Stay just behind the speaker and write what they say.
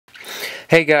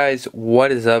Hey guys, what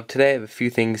is up? Today I have a few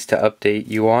things to update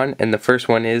you on, and the first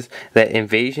one is that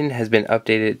Evasi0n has been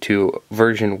updated to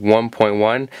version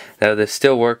 1.1. Now this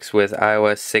still works with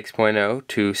iOS 6.0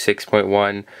 to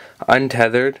 6.1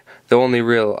 untethered. The only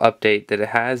real update that it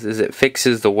has is it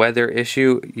fixes the weather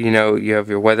issue. You know, you have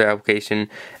your weather application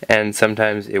and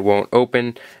sometimes it won't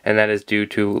open, and that is due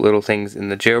to little things in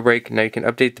the jailbreak. Now you can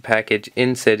update the package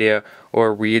in Cydia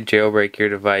or re-jailbreak your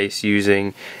device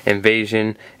using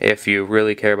Evasi0n if you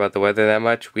really care about the weather that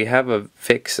much. We have a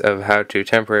fix of how to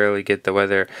temporarily get the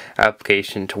weather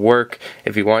application to work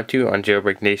if you want to on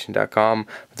jailbreaknation.com,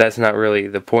 but that's not really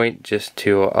the point, just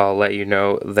to let you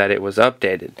know that it was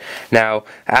updated. Now,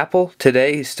 Apple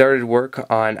today started work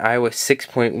on iOS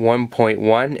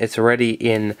 6.1.1. It's already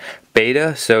in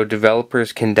beta, so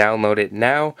developers can download it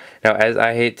now. Now, as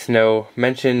I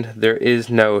mentioned, there is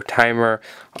no timer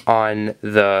on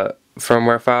the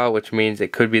firmware file, which means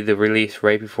it could be the release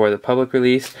right before the public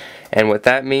release, and what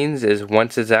that means is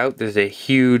once it's out, there's a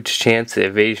huge chance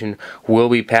that Evasi0n will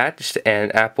be patched,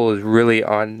 and Apple is really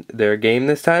on their game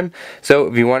this time. So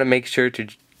if you want to make sure to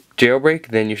jailbreak,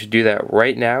 then you should do that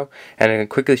right now, and I'm going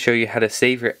to quickly show you how to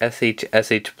save your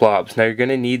SHSHBLOBs. Now you're going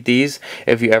to need these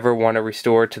if you ever want to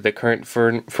restore to the current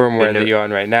firmware that you're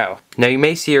on right now. Now you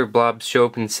may see your blobs show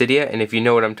up in Cydia, and if you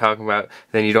know what I'm talking about,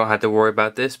 then you don't have to worry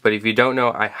about this, but if you don't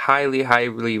know, I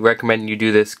highly recommend you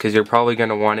do this because you're probably going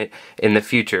to want it in the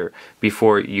future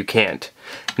before you can't.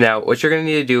 Now what you're going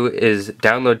to need to do is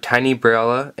download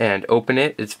TinyUmbrella and open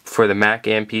it. It's for the Mac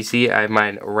and PC. I have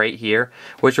mine right here.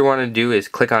 What you want to do is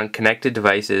click on connected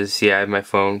devices. See, I have my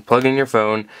phone. Plug in your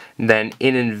phone, then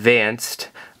in advanced,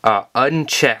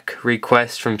 uncheck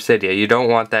request from Cydia. You don't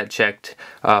want that checked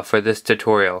for this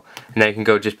tutorial. And then you can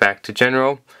go just back to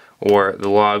general or the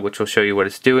log, which will show you what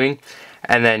it's doing,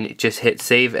 and then just hit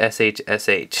save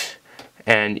SHSH,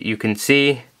 and you can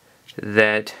see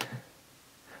that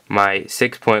my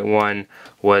 6.1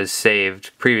 was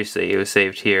saved previously. It was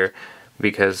saved here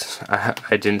because I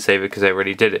didn't save it because I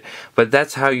already did it. But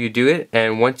that's how you do it,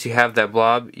 and once you have that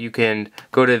blob, you can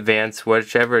go to advanced,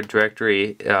 whichever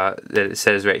directory that it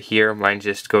says right here. Mine's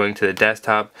just going to the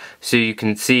desktop, so you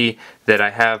can see that I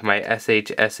have my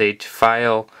SHSH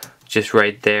file just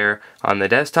right there on the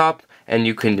desktop, and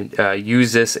you can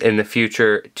use this in the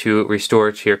future to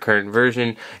restore to your current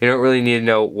version. You don't really need to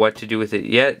know what to do with it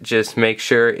yet, just make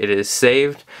sure it is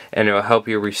saved and it will help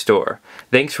you restore.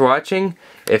 Thanks for watching.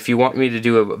 If you want me to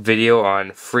do a video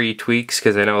on free tweaks,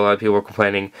 because I know a lot of people were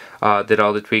complaining that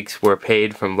all the tweaks were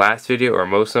paid from last video, or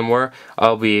most of them were,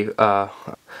 I'll be glad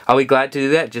to do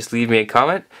that. Just leave me a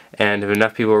comment, and if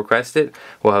enough people request it,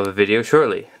 we'll have a video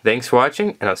shortly. Thanks for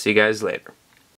watching, and I'll see you guys later.